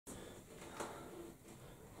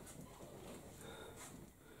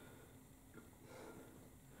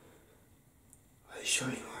sure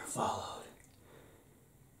you weren't followed.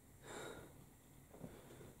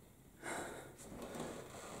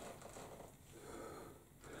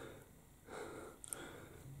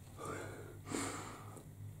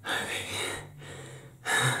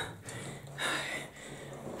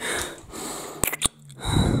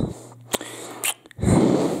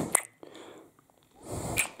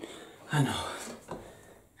 I know.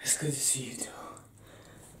 It's good to see you too.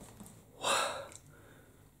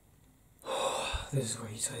 This is where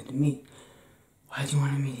you decided to meet. Why'd you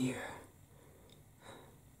want to meet here?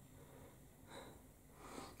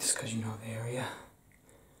 Just because you know the area?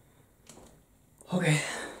 Okay.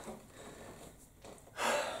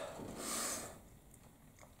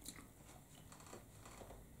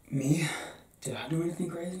 Me? Did I do anything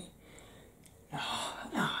crazy? No,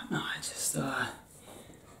 I just, I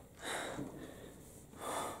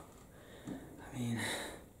mean,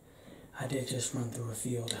 I did just run through a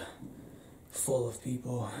field full of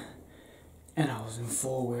people, and I was in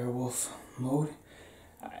full werewolf mode.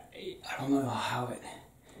 I don't know how it,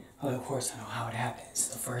 well, of course I know how it happens.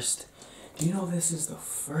 Do you know this is the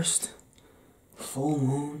first full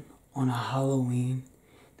moon on a Halloween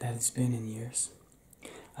that it's been in years?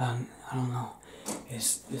 I don't know.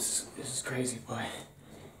 This is crazy, but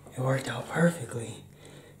it worked out perfectly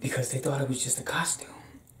because they thought it was just a costume.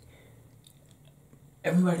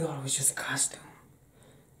 Everybody thought it was just a costume.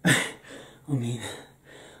 I mean,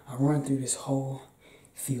 I run through this whole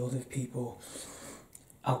field of people.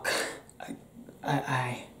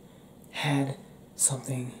 I had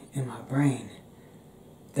something in my brain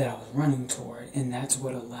that I was running toward, and that's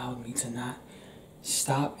what allowed me to not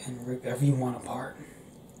stop and rip everyone apart.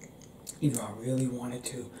 Either I really wanted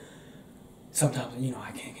to. Sometimes, you know,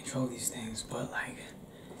 I can't control these things, but like,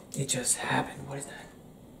 it just happened. What is that?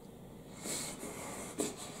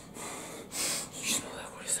 You smell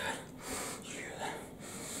that? What is that? You hear that?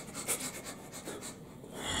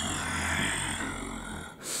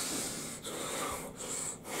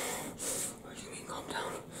 What do you mean, calm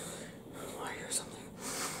down? I hear something.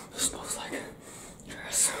 It smells like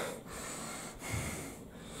dress.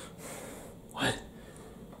 What?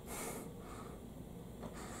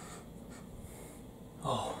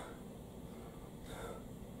 Oh.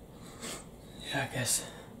 Yeah, I guess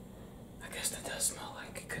that does smell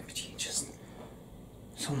like it could be just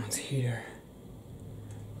someone's heater.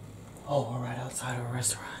 Oh, we're right outside of a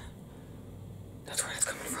restaurant. That's where it's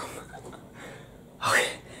coming from. Okay,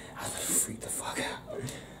 I was about to freak the fuck out.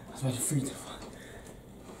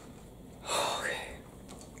 Okay.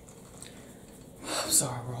 I'm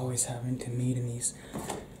sorry we're always having to meet in these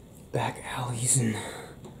back alleys and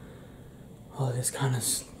all this kind of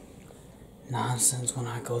nonsense when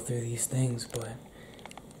I go through these things, but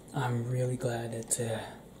I'm really glad that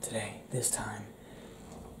today, this time,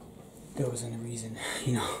 there wasn't a reason,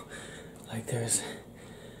 you know, like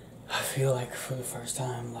I feel like for the first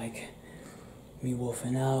time, like, me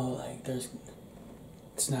wolfing out, like,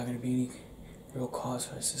 it's not gonna be any real cause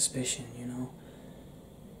for suspicion, you know?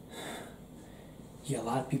 Yeah, a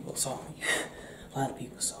lot of people saw me.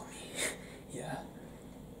 Yeah.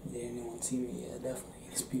 Did anyone see me? Yeah, definitely.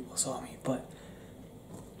 These people saw me, but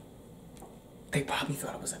they probably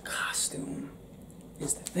thought it was a costume,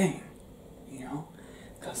 is the thing, you know?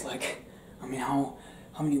 Because, like, I mean, how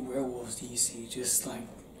many werewolves do you see just, like,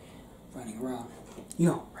 running around? You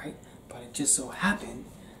know, right? But it just so happened,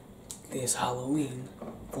 this Halloween,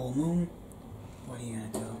 full moon, what are you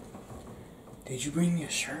gonna do? Did you bring me a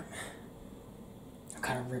shirt? I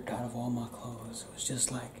kind of ripped out of all my clothes. It was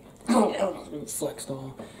just like, flexed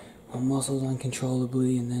all my muscles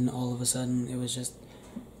uncontrollably, and then all of a sudden, it was just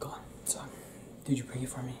gone. So, did you bring it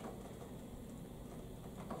for me?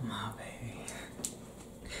 My baby.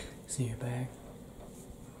 It's in your bag.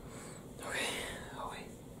 Okay, I'll wait.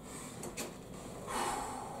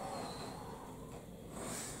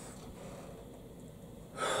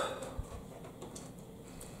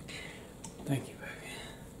 Thank you, baby.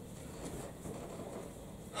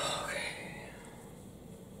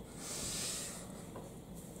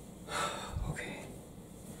 Okay.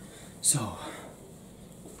 So,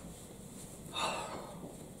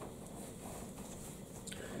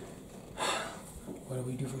 what do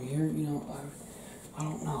we do from here? You know, I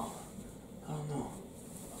don't know.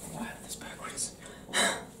 Why have this backwards?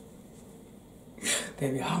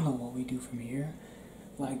 Baby, I don't know what we do from here.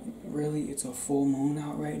 Like, really, it's a full moon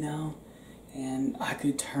out right now, and I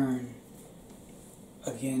could turn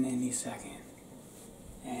again any second.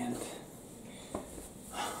 And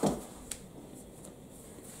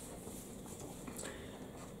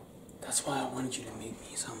that's why I wanted you to meet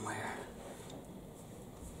me somewhere,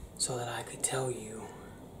 so that I could tell you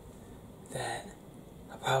that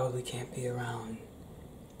I probably can't be around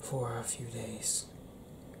for a few days.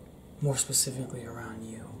 More specifically around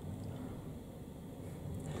you.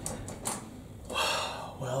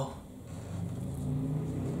 Well,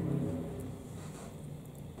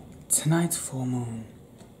 tonight's full moon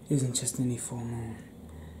isn't just any full moon.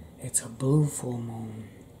 It's a blue full moon.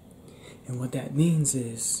 And what that means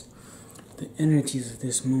is the energies of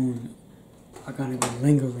this moon are going to be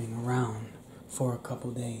lingering around for a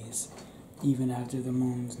couple days, even after the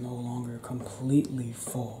moon's no longer completely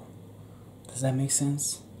full. Does that make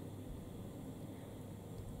sense?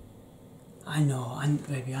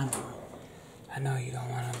 Baby, I know. I know you don't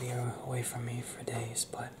want to be away from me for days,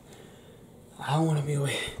 but I don't want to be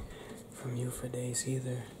away from you for days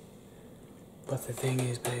either. But the thing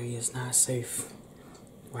is, baby, it's not safe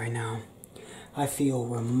right now. I feel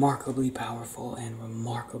remarkably powerful and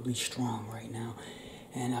remarkably strong right now.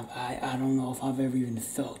 And I don't know if I've ever even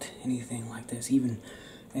felt anything like this, even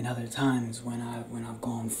in other times when I've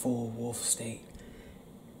gone full wolf state.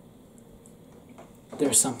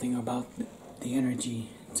 There's something about the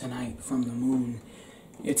energy tonight from the moon.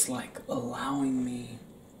 It's like allowing me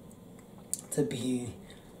to be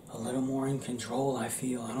a little more in control, I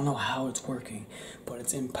feel. I don't know how it's working, but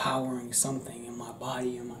it's empowering something in my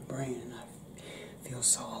body and my brain, and I feel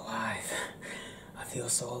so alive. I feel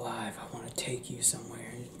so alive. I want to take you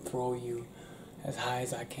somewhere and throw you as high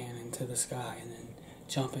as I can into the sky and then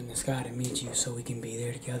jump in the sky to meet you so we can be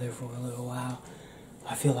there together for a little while.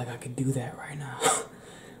 I feel like I could do that right now.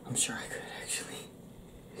 I'm sure I could, actually.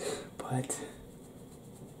 But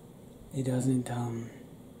it doesn't,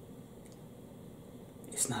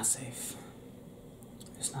 it's not safe.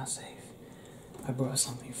 It's not safe. I brought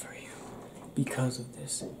something for you because of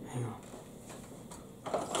this. Hang on.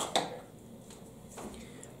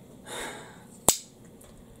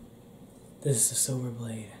 This is a silver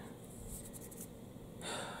blade.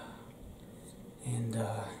 And,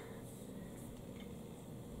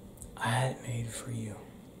 I had it made for you.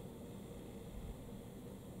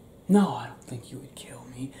 No, I don't think you would kill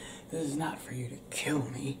me. This is not for you to kill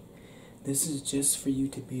me. This is just for you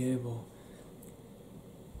to be able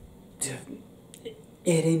to, at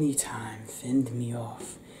any time, fend me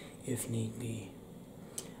off if need be.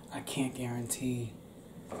 I can't guarantee.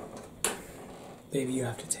 Baby, you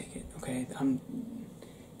have to take it, okay?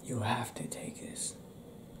 You have to take this.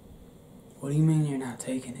 What do you mean you're not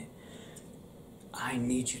taking it? I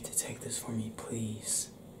need you to take this for me, please.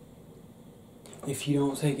 If you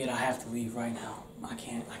don't take it, I have to leave right now. I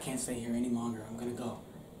can't stay here any longer. I'm gonna go.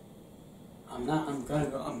 I'm gonna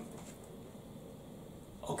go.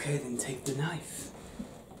 Okay, then take the knife.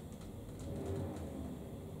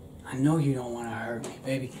 I know you don't want to hurt me,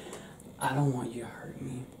 baby. I don't want you to hurt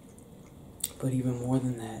me. But even more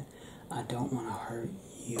than that, I don't want to hurt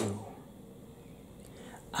you.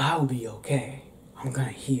 I'll be okay. I'm gonna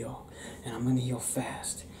heal, and I'm gonna heal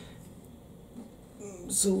fast.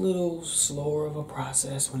 It's a little slower of a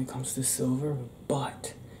process when it comes to silver,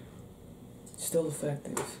 but still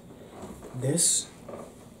effective. This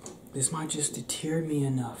might just deter me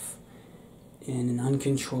enough in an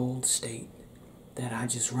uncontrolled state that I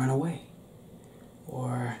just run away.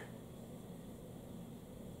 Or,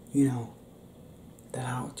 that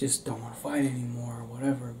I just don't want to fight anymore or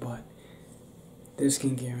whatever, but this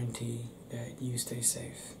can guarantee that you stay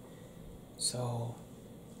safe. So,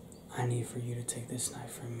 I need for you to take this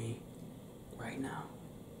knife from me right now.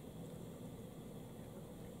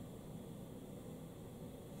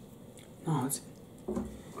 No, it's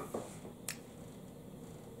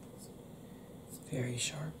very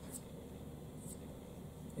sharp.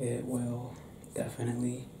 It will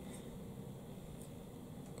definitely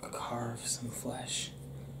carve some flesh.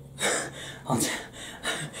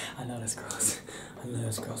 I know that's gross. I know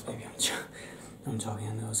that's gross, baby. I'm joking.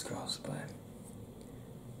 I know it's gross, but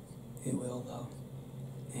it will, though.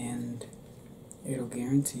 And it'll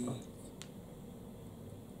guarantee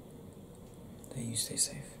that you stay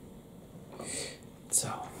safe.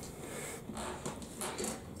 So,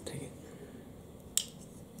 take it.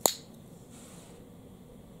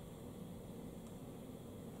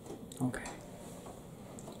 Okay.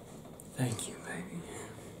 Thank you, baby.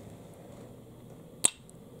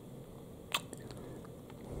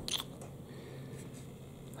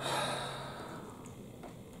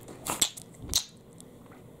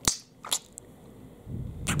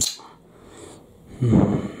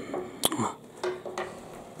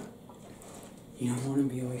 You don't want to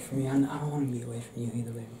be away from me. I don't want to be away from you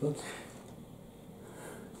either, baby. Look.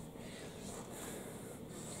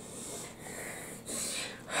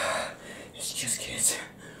 It's just kids.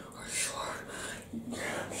 Are you sure?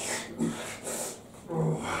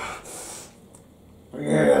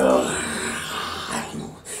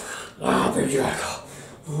 you gotta go.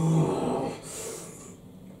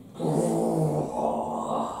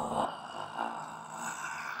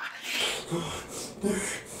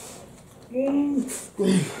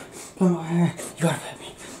 Come on, you gotta pet me.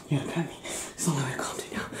 You gotta pet me. It's the only way to calm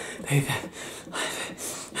you down. Baby, pet.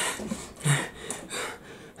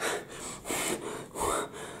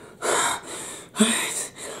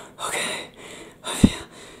 Okay. I feel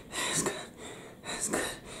it's good. It's good.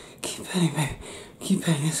 Keep petting, baby. Keep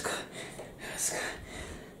petting. It's good. It's good.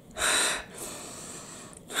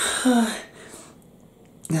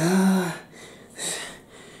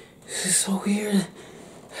 This is so weird.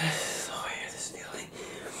 This is so weird, this feeling.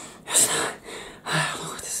 It's not. I don't know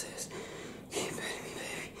what this is. Keep petting me,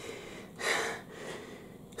 baby.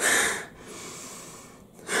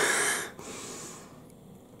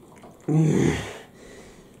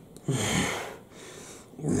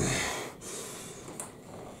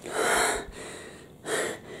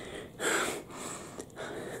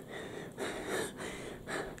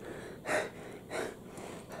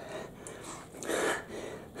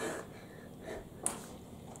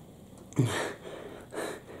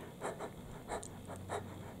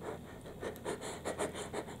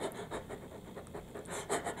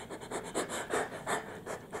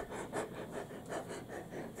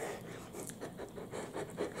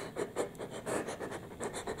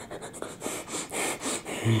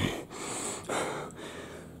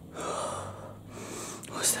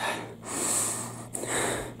 What's that?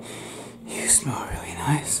 You smell really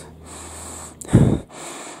nice.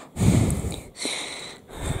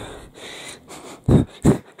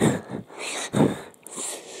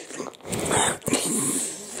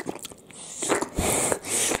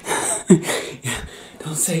 Yeah,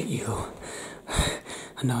 don't say you.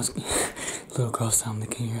 I know it's a little gross I'm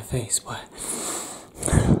looking in your face, but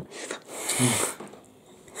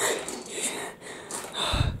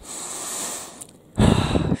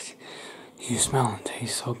you smell and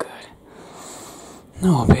taste so good.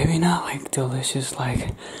 No, baby, not like delicious, like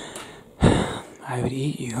I would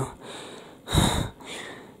eat you.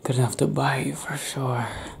 Good enough to bite you for sure.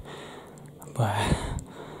 But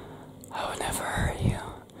I would never hurt you.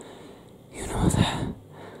 You know that.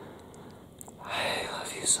 I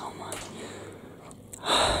love you so much.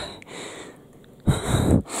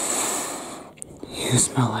 You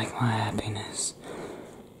smell like my happiness.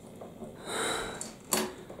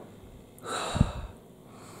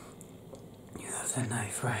 You have that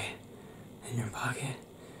knife, right? In your pocket?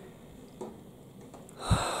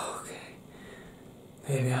 Okay.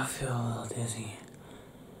 Baby, I feel a little dizzy.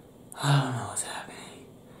 I don't know what's happening.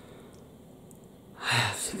 I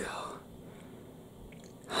have to go.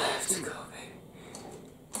 I have to go, baby.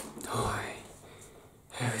 Don't worry.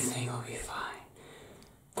 Everything will be fine.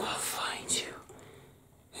 I'll find you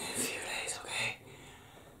in a few days, okay?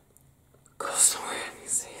 Go somewhere and be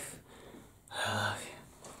safe. I love you.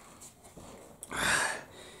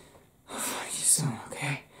 I'll find you soon,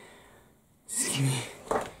 okay? Just give me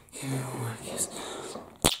one more kiss.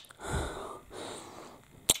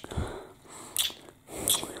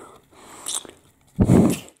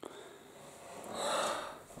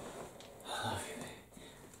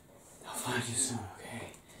 Find you soon, okay?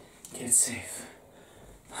 Get safe.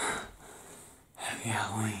 Happy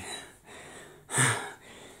Halloween.